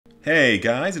Hey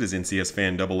guys, it is NCS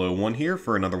Fan 001 here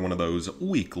for another one of those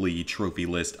weekly trophy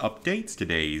list updates.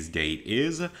 Today's date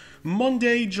is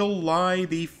Monday, July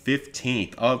the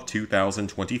 15th of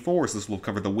 2024. So this will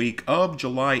cover the week of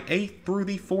July 8th through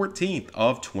the 14th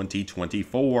of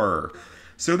 2024.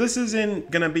 So this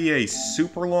isn't going to be a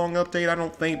super long update, I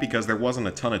don't think, because there wasn't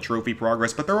a ton of trophy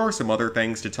progress, but there are some other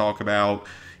things to talk about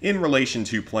in relation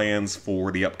to plans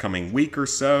for the upcoming week or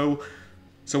so.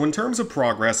 So in terms of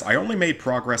progress, I only made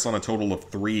progress on a total of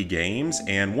 3 games,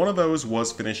 and one of those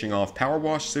was finishing off Power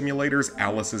Wash Simulator's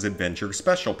Alice's Adventure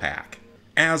Special Pack.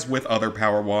 As with other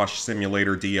Power Wash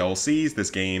Simulator DLCs,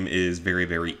 this game is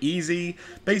very easy.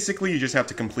 Basically, you just have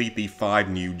to complete the 5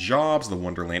 new jobs: the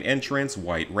Wonderland Entrance,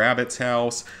 White Rabbit's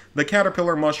House, the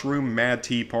Caterpillar Mushroom, Mad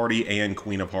Tea Party, and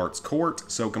Queen of Hearts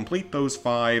Court. So complete those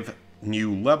 5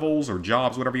 new levels or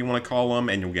jobs, whatever you want to call them,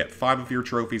 and you'll get 5 of your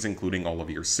trophies, including all of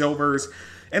your silvers.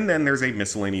 And then there's a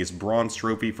miscellaneous bronze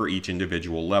trophy for each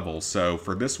individual level. So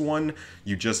for this one,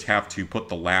 you just have to put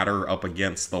the ladder up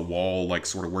against the wall, like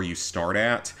sort of where you start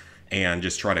at, and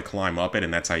just try to climb up it,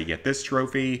 and that's how you get this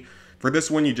trophy. For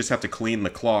this one, you just have to clean the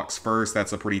clocks first.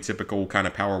 That's a pretty typical kind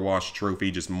of Power Wash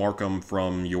trophy. Just mark them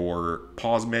from your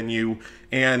pause menu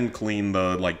and clean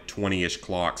the like 20-ish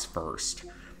clocks first.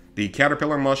 The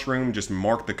Caterpillar Mushroom, just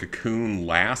mark the cocoon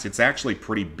last. It's actually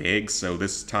pretty big, so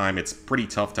this time it's pretty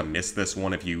tough to miss this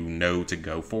one if you know to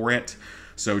go for it.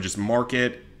 So just mark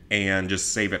it and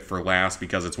just save it for last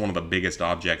because it's one of the biggest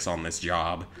objects on this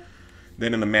job.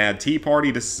 Then in the Mad Tea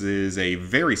Party, this is a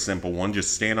very simple one.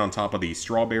 Just stand on top of the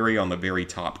strawberry on the very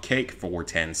top cake for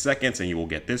 10 seconds and you will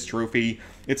get this trophy.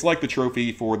 It's like the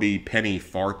trophy for the penny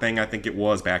fart thing, I think it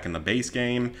was, back in the base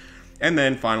game. And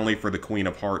then finally for the Queen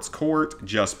of Hearts Court,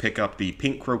 just pick up the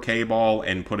pink croquet ball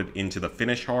and put it into the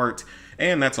finish heart,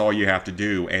 and that's all you have to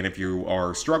do. And if you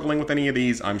are struggling with any of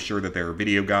these, I'm sure that there are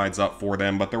video guides up for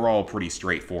them, but they're all pretty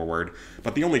straightforward.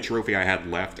 But the only trophy I had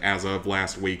left as of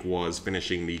last week was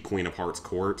finishing the Queen of Hearts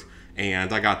Court,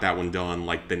 and I got that one done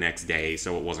like the next day,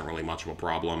 so it wasn't really much of a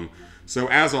problem. So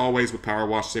as always with Power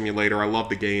Wash Simulator, I love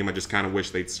the game, I just kind of wish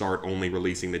they'd start only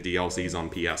releasing the DLCs on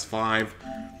PS5.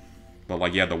 But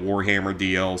like, yeah, the Warhammer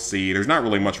DLC, there's not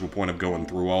really much of a point of going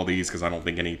through all these because I don't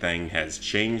think anything has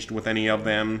changed with any of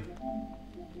them.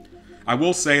 I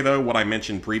will say, though, what I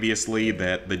mentioned previously,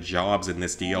 that the jobs in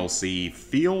this DLC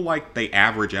feel like they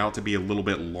average out to be a little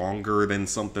bit longer than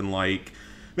something like,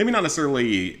 maybe not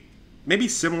necessarily, maybe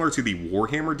similar to the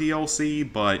Warhammer DLC,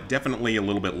 but definitely a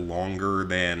little bit longer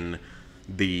than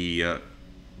the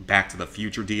Back to the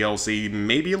Future DLC,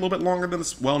 maybe a little bit longer than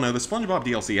this. Well, no, the SpongeBob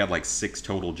DLC had like 6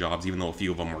 total jobs, even though a few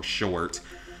of them were short.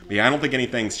 But yeah, I don't think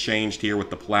anything's changed here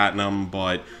with the Platinum,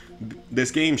 but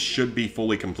this game should be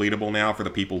fully completable now for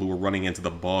the people who were running into the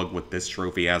bug with this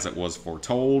trophy as it was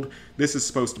foretold. This is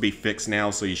supposed to be fixed now,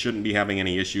 so you shouldn't be having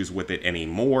any issues with it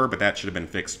anymore, but that should have been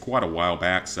fixed quite a while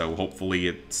back, so hopefully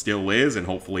it still is, and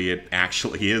hopefully it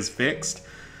actually is fixed.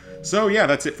 So yeah,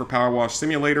 that's it for Power Wash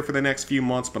Simulator for the next few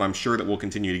months, but I'm sure that we'll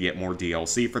continue to get more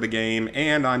DLC for the game,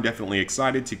 and I'm definitely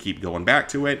excited to keep going back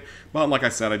to it, but like I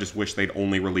said, I just wish they'd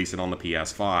only release it on the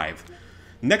PS5.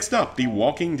 Next up, the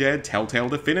Walking Dead Telltale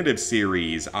Definitive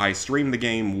Series. I streamed the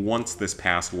game once this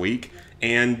past week,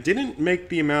 and didn't make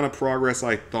the amount of progress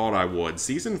I thought I would.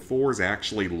 Season 4 is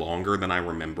actually longer than I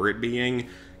remember it being,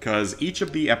 because each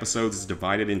of the episodes is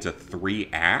divided into 3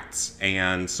 acts,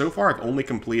 and so far I've only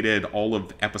completed all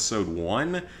of episode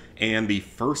 1 and the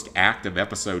first act of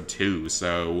episode 2,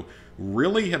 so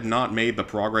really have not made the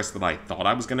progress that I thought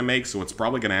I was going to make, so it's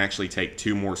probably going to actually take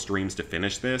 2 more streams to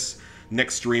finish this.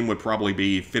 Next stream would probably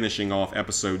be finishing off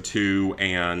episode 2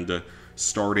 and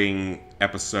starting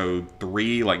episode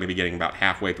 3, like maybe getting about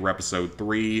halfway through episode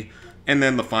 3, and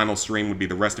then the final stream would be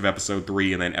the rest of episode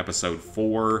 3 and then episode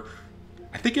 4.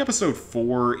 I think episode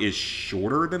 4 is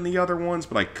shorter than the other ones,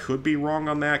 but I could be wrong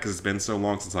on that because it's been so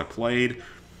long since I played.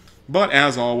 But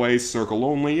as always, Circle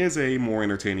Only is a more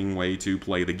entertaining way to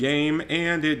play the game,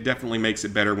 and it definitely makes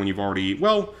it better when you've already,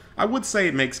 well, I would say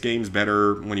it makes games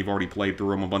better when you've already played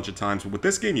through them a bunch of times, but with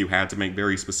this game you had to make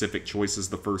very specific choices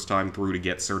the first time through to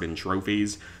get certain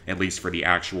trophies, at least for the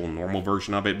actual normal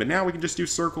version of it, but now we can just do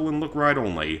Circle and Look Right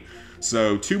Only.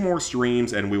 So 2 more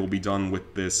streams and we will be done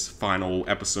with this final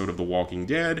episode of The Walking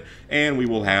Dead, and we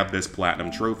will have this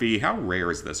Platinum Trophy. How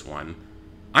rare is this one?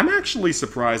 I'm actually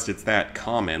surprised it's that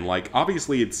common. Like,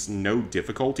 obviously it's no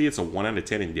difficulty, it's a 1 out of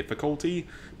 10 in difficulty,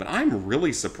 but I'm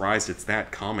really surprised it's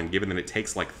that common, given that it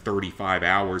takes like 35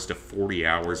 hours to 40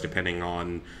 hours, depending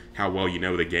on how well you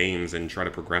know the games and try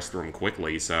to progress through them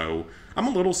quickly, so I'm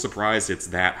a little surprised it's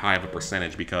that high of a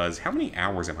percentage, because how many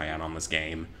hours am I at on this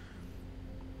game?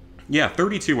 Yeah,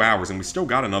 32 hours, and we still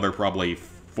got another probably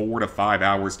 4 to 5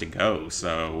 hours to go,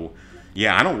 so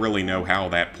yeah, I don't really know how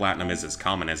that platinum is as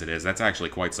common as it is. That's actually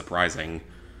quite surprising.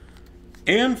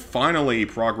 And finally,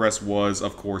 progress was,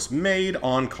 of course, made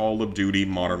on Call of Duty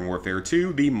Modern Warfare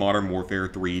 2, the Modern Warfare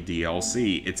 3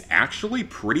 DLC. It's actually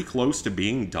pretty close to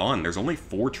being done. There's only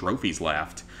 4 trophies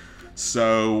left.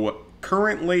 So,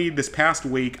 currently, this past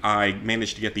week, I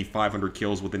managed to get the 500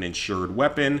 kills with an insured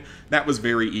weapon. That was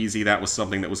very easy. That was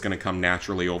something that was going to come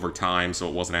naturally over time, so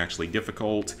it wasn't actually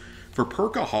difficult. For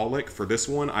Perkaholic, for this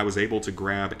one, I was able to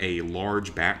grab a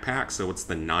large backpack, so it's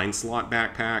the 9-slot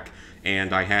backpack,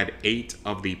 and I had 8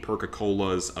 of the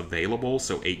Perka-Colas available,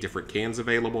 so 8 different cans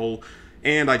available,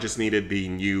 and I just needed the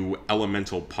new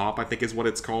Elemental Pop, I think is what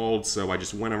it's called, so I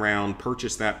just went around,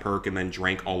 purchased that perk, and then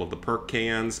drank all of the perk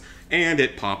cans, and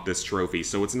it popped this trophy,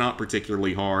 so it's not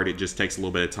particularly hard, it just takes a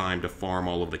little bit of time to farm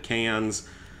all of the cans,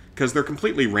 because they're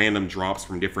completely random drops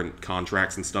from different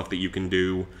contracts and stuff that you can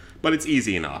do, but it's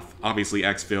easy enough. Obviously,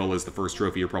 Exfil is the first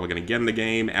trophy you're probably going to get in the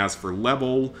game. As for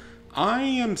level, I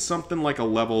am something like a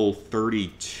level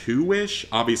 32-ish.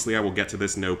 Obviously, I will get to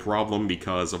this no problem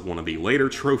because of one of the later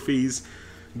trophies.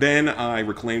 Then I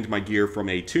reclaimed my gear from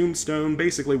a tombstone.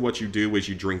 Basically, what you do is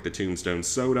you drink the tombstone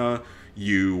soda,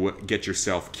 you get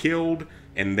yourself killed,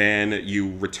 and then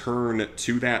you return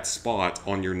to that spot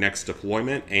on your next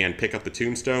deployment and pick up the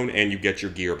tombstone, and you get your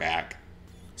gear back.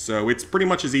 So it's pretty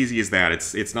much as easy as that.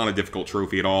 It's not a difficult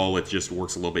trophy at all. It just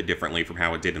works a little bit differently from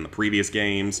how it did in the previous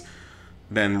games.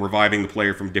 Then reviving the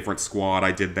player from different squad,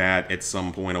 I did that at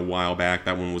some point a while back.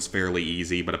 That one was fairly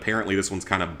easy, but apparently this one's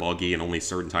kind of buggy and only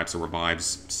certain types of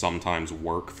revives sometimes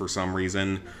work for some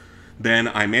reason. Then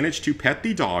I managed to pet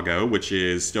the doggo, which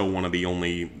is still one of the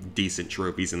only decent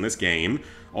trophies in this game.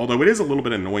 Although it is a little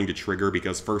bit annoying to trigger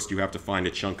because first you have to find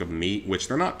a chunk of meat, which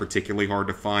they're not particularly hard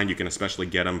to find. You can especially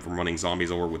get them from running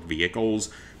zombies over with vehicles.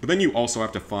 But then you also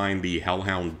have to find the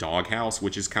Hellhound doghouse,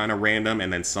 which is kind of random.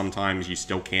 And then sometimes you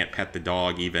still can't pet the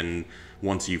dog even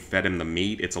once you've fed him the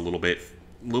meat. It's a little bit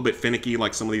finicky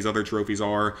like some of these other trophies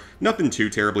are. Nothing too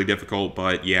terribly difficult,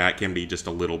 but yeah, it can be just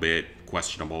a little bit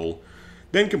questionable.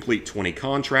 Then complete 20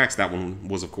 contracts. That one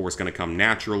was, of course, going to come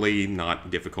naturally,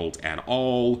 not difficult at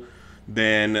all.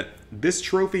 Then this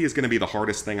trophy is going to be the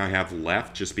hardest thing I have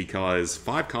left, just because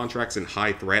 5 contracts in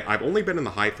high threat. I've only been in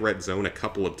the high threat zone a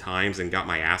couple of times and got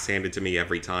my ass handed to me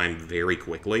every time very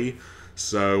quickly.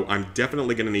 So I'm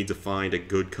definitely going to need to find a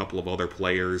good couple of other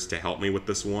players to help me with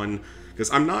this one.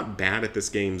 Because I'm not bad at this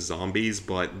game's zombies,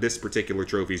 but this particular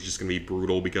trophy is just going to be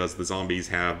brutal because the zombies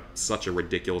have such a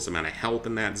ridiculous amount of health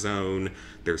in that zone.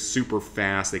 They're super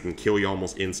fast, they can kill you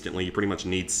almost instantly. You pretty much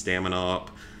need stamina up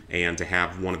and to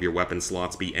have one of your weapon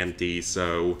slots be empty.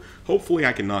 So hopefully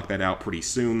I can knock that out pretty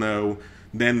soon though.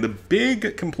 Then the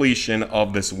big completion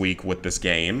of this week with this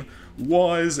game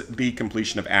was the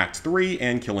completion of Act 3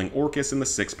 and killing Orcus in the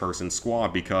 6-person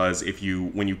squad, because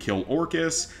when you kill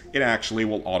Orcus, it actually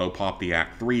will auto-pop the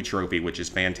Act 3 trophy, which is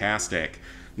fantastic.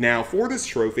 Now, for this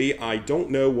trophy, I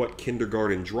don't know what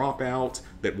kindergarten dropout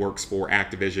that works for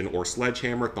Activision or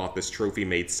Sledgehammer thought this trophy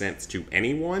made sense to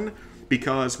anyone,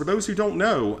 because for those who don't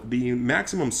know, the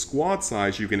maximum squad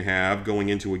size you can have going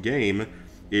into a game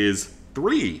is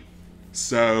 3.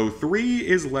 So 3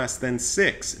 is less than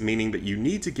 6, meaning that you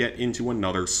need to get into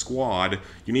another squad.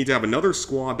 You need to have another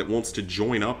squad that wants to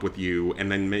join up with you and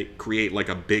then create like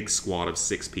a big squad of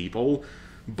 6 people.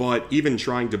 But even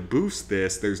trying to boost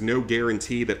this, there's no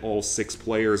guarantee that all 6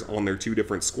 players on their 2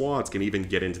 different squads can even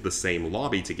get into the same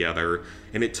lobby together.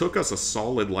 And it took us a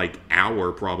solid like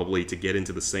hour probably to get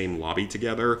into the same lobby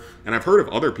together. And I've heard of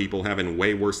other people having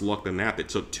way worse luck than that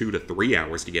took 2 to 3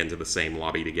 hours to get into the same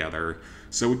lobby together.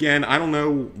 So again, I don't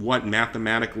know what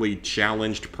mathematically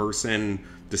challenged person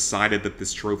decided that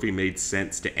this trophy made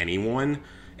sense to anyone.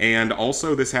 And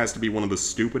also, this has to be one of the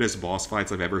stupidest boss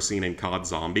fights I've ever seen in COD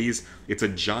Zombies. It's a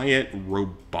giant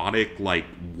robotic, like,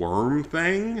 worm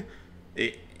thing.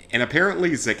 And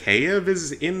apparently Zakhaev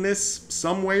is in this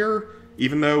somewhere,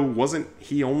 even though wasn't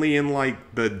he only in,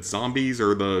 like, the Zombies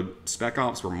or the Spec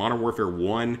Ops for Modern Warfare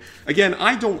 1? Again,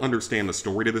 I don't understand the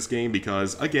story to this game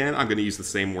because, again, I'm going to use the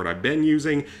same word I've been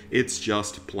using. It's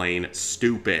just plain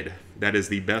stupid. That is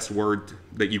the best word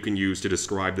that you can use to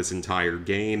describe this entire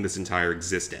game, this entire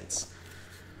existence.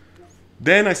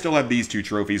 Then I still have these 2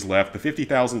 trophies left. The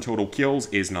 50,000 total kills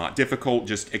is not difficult,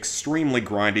 just extremely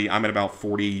grindy. I'm at about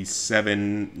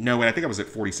 47... No, I think I was at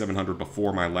 4,700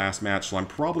 before my last match, so I'm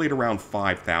probably at around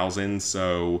 5,000,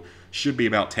 so Should be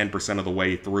about 10% of the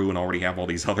way through and already have all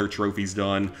these other trophies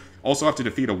done. Also have to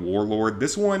defeat a warlord.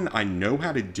 This one, I know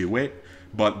how to do it,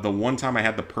 but the one time I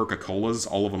had the Perca-Colas,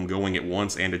 all of them going at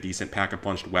once, and a decent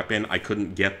Pack-a-Punched weapon, I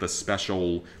couldn't get the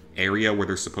special area where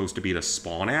they're supposed to be to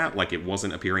spawn at. Like, it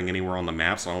wasn't appearing anywhere on the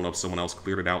map, so I don't know if someone else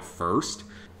cleared it out first.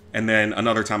 And then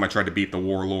another time I tried to beat the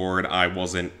Warlord, I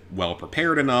wasn't well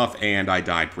prepared enough, and I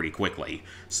died pretty quickly.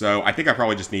 So I think I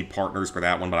probably just need partners for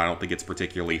that one, but I don't think it's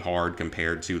particularly hard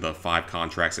compared to the 5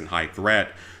 contracts in High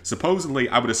Threat. Supposedly,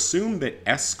 I would assume that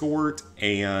Escort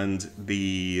and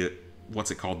the...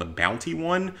 what's it called? The Bounty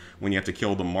one, when you have to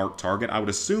kill the marked target. I would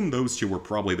assume those two were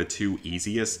probably the 2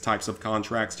 easiest types of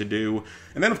contracts to do.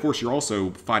 And then, of course, you're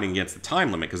also fighting against the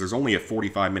time limit, because there's only a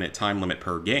 45-minute time limit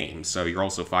per game, so you're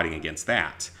also fighting against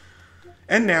that.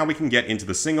 And now we can get into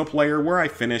the single player, where I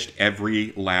finished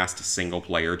every last single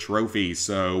player trophy.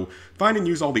 So find and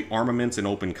use all the armaments and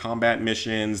open combat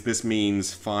missions. This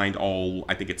means find all,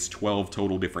 I think it's 12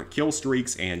 total different kill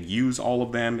streaks and use all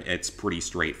of them. It's pretty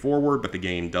straightforward, but the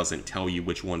game doesn't tell you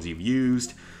which ones you've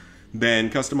used. Then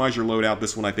customize your loadout.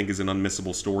 This one I think is an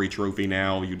unmissable story trophy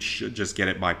now. You should just get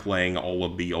it by playing all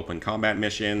of the open combat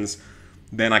missions.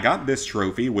 Then I got this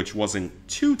trophy, which wasn't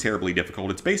too terribly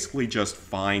difficult. It's basically just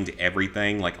find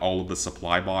everything, like all of the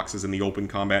supply boxes in the open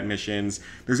combat missions.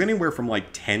 There's anywhere from like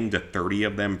 10 to 30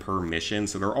 of them per mission,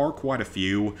 so there are quite a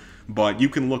few. But you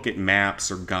can look at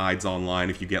maps or guides online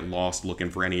if you get lost looking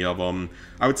for any of them.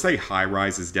 I would say High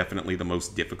Rise is definitely the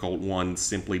most difficult one,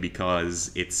 simply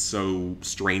because it's so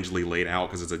strangely laid out,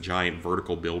 because it's a giant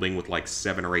vertical building with like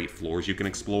 7 or 8 floors you can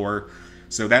explore.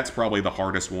 So that's probably the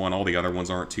hardest one. All the other ones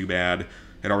aren't too bad.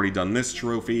 Had already done this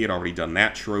trophy, had already done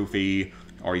that trophy,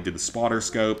 already did the spotter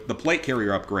scope. The plate carrier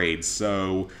upgrades,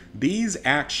 so these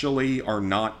actually are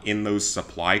not in those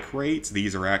supply crates.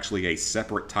 These are actually a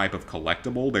separate type of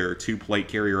collectible. There are 2 plate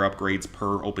carrier upgrades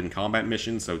per open combat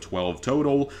mission, so 12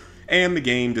 total. And the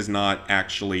game does not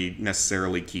actually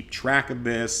necessarily keep track of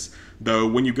this, though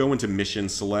when you go into Mission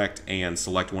Select and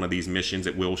select one of these missions,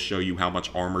 it will show you how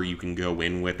much armor you can go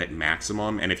in with at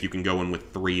maximum, and if you can go in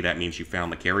with 3, that means you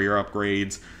found the carrier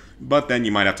upgrades. But then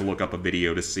you might have to look up a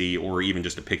video to see, or even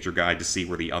just a picture guide to see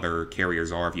where the other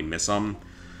carriers are if you miss them.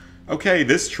 Okay,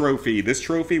 this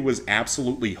trophy was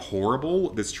absolutely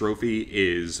horrible. This trophy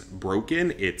is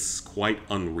broken. It's quite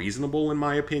unreasonable in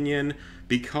my opinion,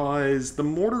 because the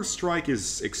mortar strike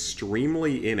is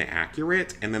extremely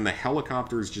inaccurate, and then the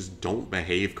helicopters just don't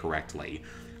behave correctly.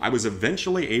 I was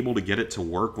eventually able to get it to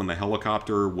work when the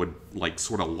helicopter would, like,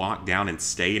 sort of lock down and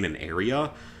stay in an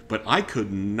area, but I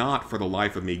could not for the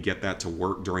life of me get that to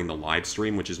work during the live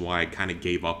stream, which is why I kind of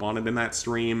gave up on it in that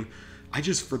stream. I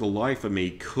just, for the life of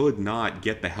me, could not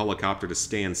get the helicopter to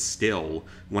stand still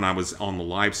when I was on the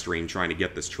live stream trying to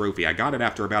get this trophy. I got it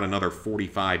after about another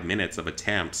 45 minutes of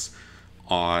attempts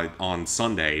on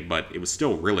Sunday, but it was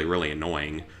still really, really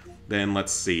annoying. Then,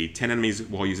 let's see, 10 enemies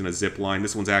while using a zip line.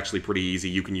 This one's actually pretty easy.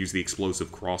 You can use the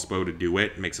explosive crossbow to do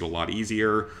it. It makes it a lot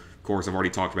easier. Of course, I've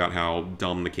already talked about how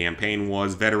dumb the campaign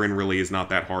was. Veteran really is not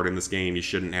that hard in this game. You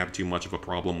shouldn't have too much of a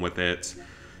problem with it.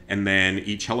 And then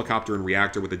each helicopter and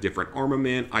reactor with a different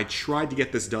armament. I tried to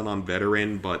get this done on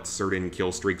Veteran, but certain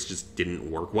kill streaks just didn't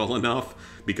work well enough,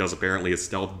 because apparently a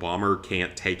stealth bomber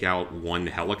can't take out one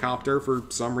helicopter for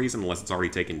some reason unless it's already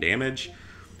taken damage.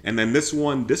 And then this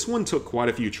one took quite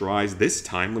a few tries. This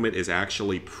time limit is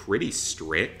actually pretty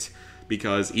strict,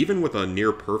 because even with a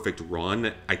near perfect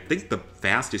run, I think the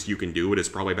fastest you can do it is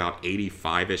probably about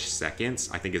 85-ish seconds.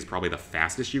 I think is probably the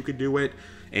fastest you could do it.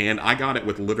 And I got it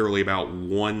with literally about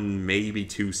 1, maybe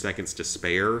 2 seconds to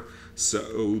spare.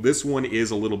 So this one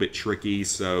is a little bit tricky,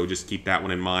 so just keep that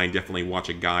one in mind. Definitely watch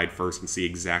a guide first and see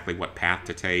exactly what path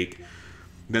to take.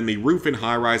 Then the roof in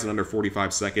High Rise in under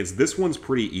 45 seconds. This one's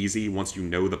pretty easy once you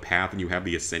know the path and you have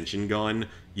the Ascension gun.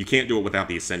 You can't do it without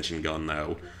the Ascension gun,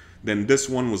 though. Then this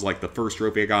one was like the first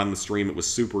trophy I got in the stream. It was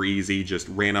super easy. Just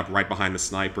ran up right behind the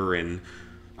sniper and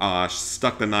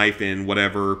stuck the knife in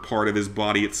whatever part of his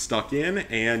body it's stuck in.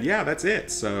 And yeah, that's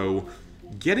it. So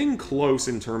getting close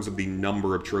in terms of the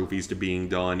number of trophies to being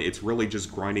done. It's really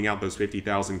just grinding out those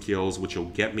 50,000 kills, which will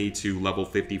get me to level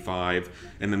 55,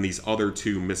 and then these other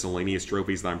 2 miscellaneous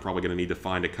trophies that I'm probably going to need to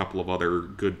find a couple of other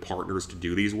good partners to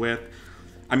do these with.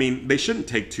 I mean, they shouldn't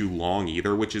take too long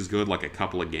either, which is good, like a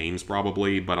couple of games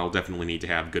probably, but I'll definitely need to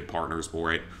have good partners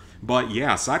for it. But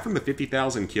yeah, aside from the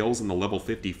 50,000 kills and the level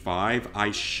 55,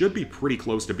 I should be pretty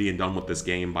close to being done with this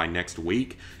game by next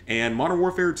week, and Modern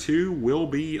Warfare 2 will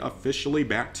be officially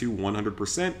back to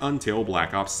 100% until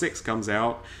Black Ops 6 comes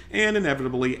out, and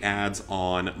inevitably adds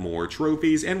on more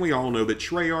trophies, and we all know that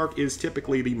Treyarch is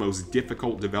typically the most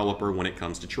difficult developer when it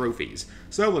comes to trophies.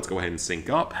 So let's go ahead and sync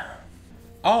up.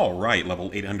 Alright, level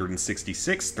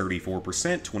 866,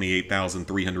 34%,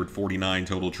 28,349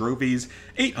 total trophies,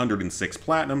 806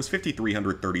 platinums,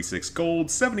 5,336 gold,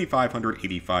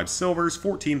 7,585 silvers,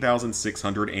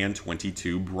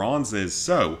 14,622 bronzes.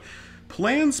 So,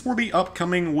 plans for the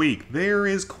upcoming week. There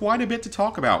is quite a bit to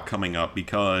talk about coming up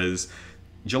because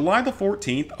July the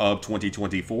 14th of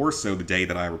 2024, so the day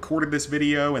that I recorded this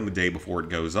video and the day before it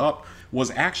goes up,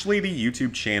 was actually the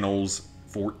YouTube channel's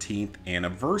 14th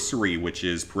anniversary, which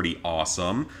is pretty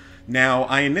awesome. Now,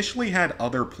 I initially had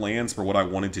other plans for what I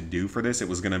wanted to do for this. It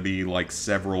was going to be like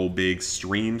several big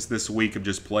streams this week of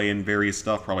just playing various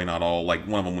stuff. Probably not all, like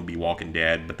one of them would be Walking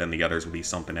Dead, but then the others would be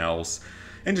something else.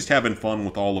 And just having fun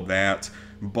with all of that.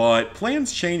 But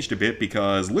plans changed a bit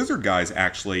because Lizard Guy's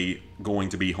actually going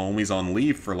to be home. He's on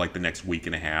leave for like the next week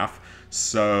and a half.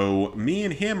 So me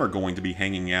and him are going to be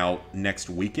hanging out next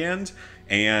weekend.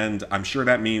 And I'm sure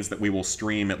that means that we will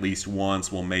stream at least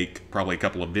once. We'll make probably a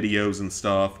couple of videos and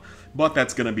stuff. But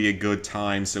that's going to be a good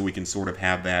time so we can sort of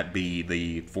have that be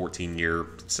the 14-year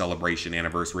celebration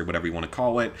anniversary, whatever you want to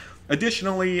call it.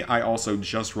 Additionally, I also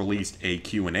just released a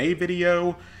Q&A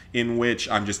video in which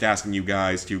I'm just asking you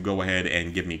guys to go ahead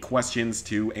and give me questions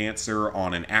to answer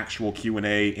on an actual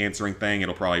Q&A answering thing.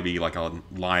 It'll probably be like a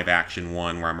live action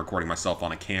one where I'm recording myself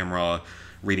on a camera,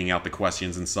 reading out the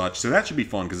questions and such. So that should be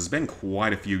fun because it's been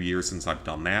quite a few years since I've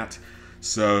done that.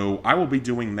 So I will be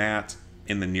doing that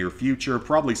in the near future,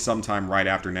 probably sometime right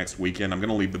after next weekend. I'm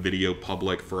going to leave the video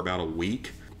public for about a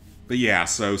week. But yeah,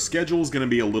 so schedule's going to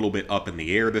be a little bit up in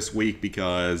the air this week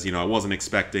because, you know, I wasn't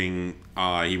expecting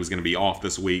he was going to be off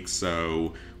this week,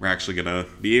 so we're actually going to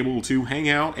be able to hang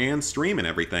out and stream and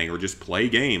everything, or just play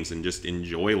games and just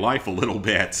enjoy life a little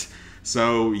bit.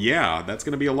 So yeah, that's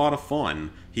going to be a lot of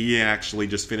fun. He actually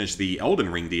just finished the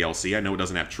Elden Ring DLC. I know it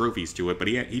doesn't have trophies to it, but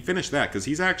he finished that because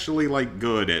he's actually, like,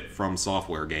 good at From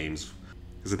Software games.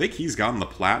 Because I think he's gotten the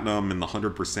Platinum and the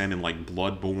 100% in, like,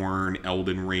 Bloodborne,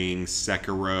 Elden Ring,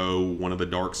 Sekiro, one of the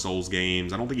Dark Souls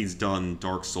games. I don't think he's done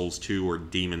Dark Souls 2 or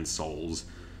Demon Souls.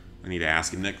 I need to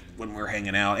ask him next when we're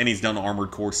hanging out. And he's done Armored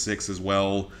Core 6 as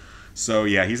well. So,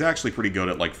 yeah, he's actually pretty good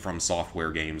at, like, From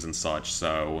Software games and such.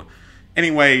 So,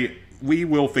 anyway, we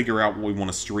will figure out what we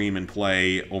want to stream and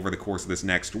play over the course of this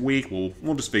next week.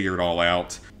 We'll just figure it all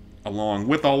out. Along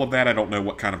with all of that, I don't know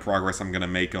what kind of progress I'm going to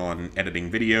make on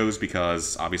editing videos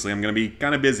because obviously I'm going to be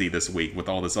kind of busy this week with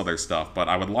all this other stuff, but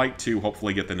I would like to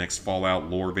hopefully get the next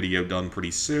Fallout lore video done pretty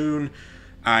soon.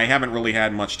 I haven't really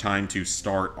had much time to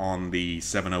start on the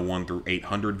 701 through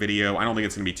 800 video. I don't think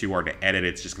it's going to be too hard to edit.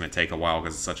 It's just going to take a while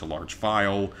because it's such a large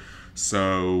file.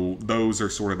 So those are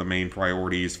sort of the main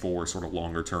priorities for sort of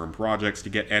longer term projects to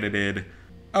get edited.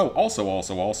 Oh,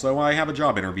 also, I have a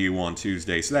job interview on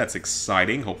Tuesday, so that's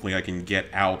exciting. Hopefully I can get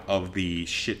out of the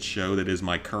shit show that is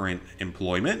my current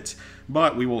employment,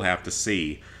 but we will have to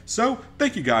see. So,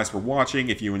 thank you guys for watching.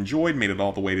 If you enjoyed, made it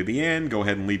all the way to the end, go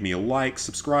ahead and leave me a like,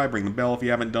 subscribe, ring the bell if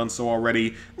you haven't done so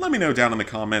already. Let me know down in the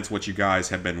comments what you guys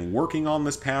have been working on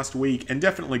this past week, and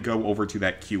definitely go over to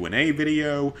that Q&A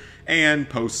video and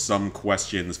post some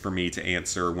questions for me to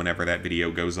answer whenever that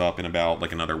video goes up in about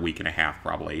like another week and a half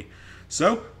probably.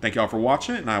 So, thank y'all for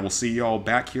watching, and I will see y'all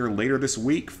back here later this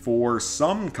week for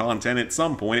some content at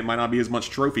some point. It might not be as much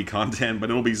trophy content, but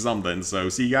it'll be something, so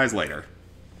see you guys later.